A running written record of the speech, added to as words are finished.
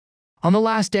On the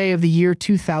last day of the year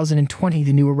 2020,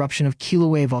 the new eruption of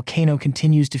Kilauea volcano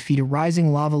continues to feed a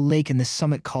rising lava lake in the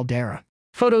summit caldera.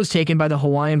 Photos taken by the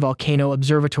Hawaiian Volcano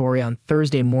Observatory on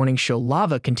Thursday morning show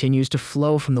lava continues to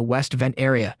flow from the west vent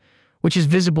area, which is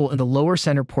visible in the lower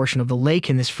center portion of the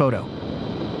lake in this photo.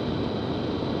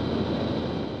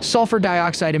 Sulfur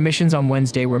dioxide emissions on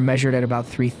Wednesday were measured at about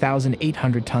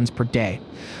 3,800 tons per day.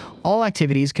 All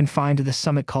activities confined to the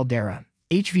summit caldera.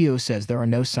 HVO says there are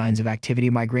no signs of activity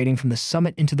migrating from the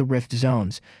summit into the rift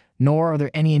zones, nor are there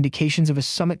any indications of a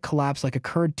summit collapse like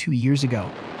occurred 2 years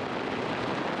ago.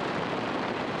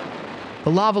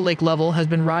 The lava lake level has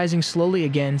been rising slowly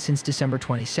again since December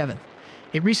 27th.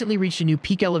 It recently reached a new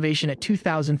peak elevation at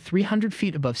 2,300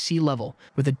 feet above sea level,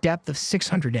 with a depth of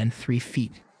 603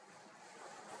 feet.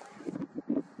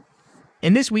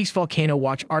 In this week's Volcano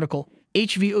Watch article,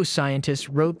 HVO scientists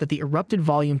wrote that the erupted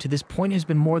volume to this point has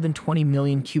been more than 20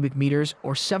 million cubic meters,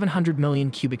 or 700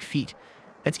 million cubic feet.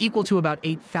 That's equal to about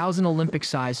 8,000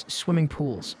 Olympic-sized swimming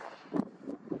pools.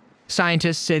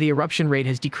 Scientists say the eruption rate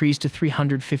has decreased to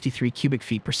 353 cubic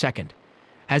feet per second.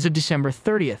 As of December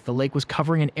 30th, the lake was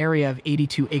covering an area of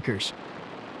 82 acres.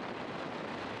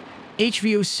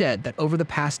 HVO said that over the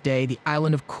past day, the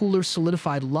island of cooler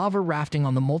solidified lava rafting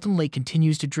on the molten lake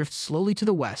continues to drift slowly to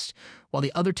the west, while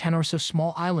the other 10 or so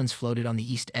small islands floated on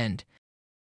the east end.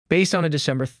 Based on a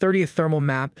December 30th thermal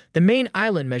map, the main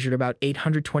island measured about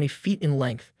 820 feet in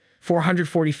length,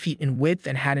 440 feet in width,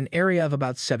 and had an area of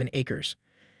about 7 acres.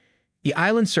 The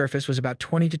island surface was about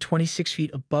 20 to 26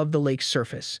 feet above the lake's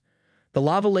surface. The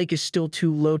lava lake is still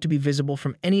too low to be visible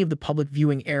from any of the public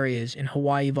viewing areas in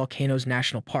Hawaii Volcanoes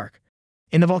National Park.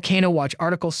 In the Volcano Watch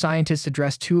article, scientists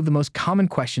address two of the most common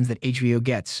questions that HVO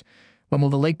gets. When will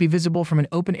the lake be visible from an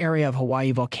open area of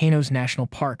Hawaii Volcanoes National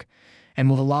Park? And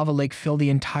will the lava lake fill the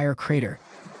entire crater?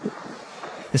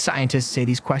 The scientists say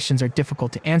these questions are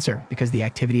difficult to answer because the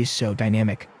activity is so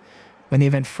dynamic. When the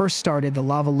event first started, the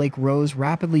lava lake rose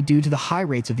rapidly due to the high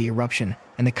rates of the eruption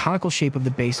and the conical shape of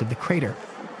the base of the crater.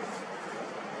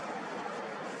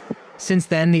 Since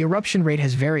then, the eruption rate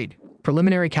has varied.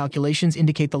 Preliminary calculations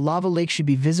indicate the lava lake should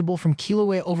be visible from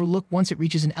Kilauea Overlook once it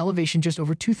reaches an elevation just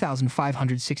over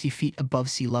 2,560 feet above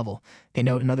sea level. They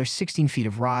note another 16 feet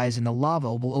of rise, and the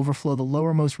lava will overflow the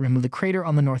lowermost rim of the crater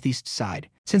on the northeast side.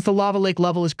 Since the lava lake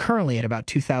level is currently at about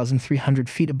 2,300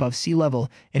 feet above sea level,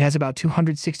 it has about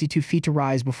 262 feet to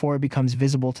rise before it becomes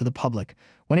visible to the public.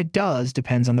 When it does,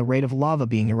 depends on the rate of lava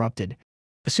being erupted.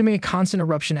 Assuming a constant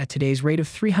eruption at today's rate of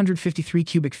 353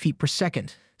 cubic feet per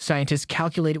second, scientists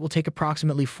calculate it will take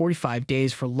approximately 45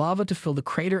 days for lava to fill the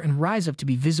crater and rise up to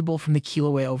be visible from the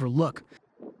Kilauea Overlook.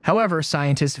 However,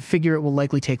 scientists figure it will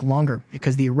likely take longer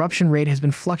because the eruption rate has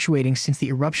been fluctuating since the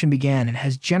eruption began and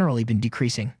has generally been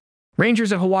decreasing.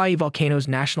 Rangers at Hawaii Volcanoes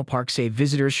National Park say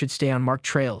visitors should stay on marked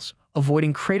trails,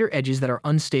 avoiding crater edges that are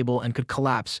unstable and could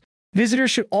collapse.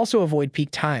 Visitors should also avoid peak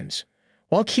times.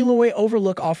 While Kilauea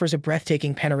Overlook offers a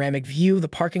breathtaking panoramic view, the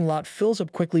parking lot fills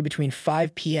up quickly between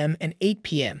 5 p.m. and 8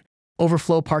 p.m.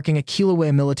 Overflow parking at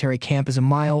Kilauea Military Camp is a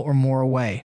mile or more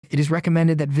away. It is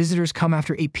recommended that visitors come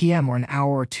after 8 p.m. or an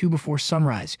hour or two before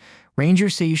sunrise.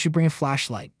 Rangers say you should bring a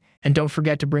flashlight. And don't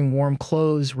forget to bring warm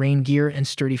clothes, rain gear, and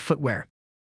sturdy footwear.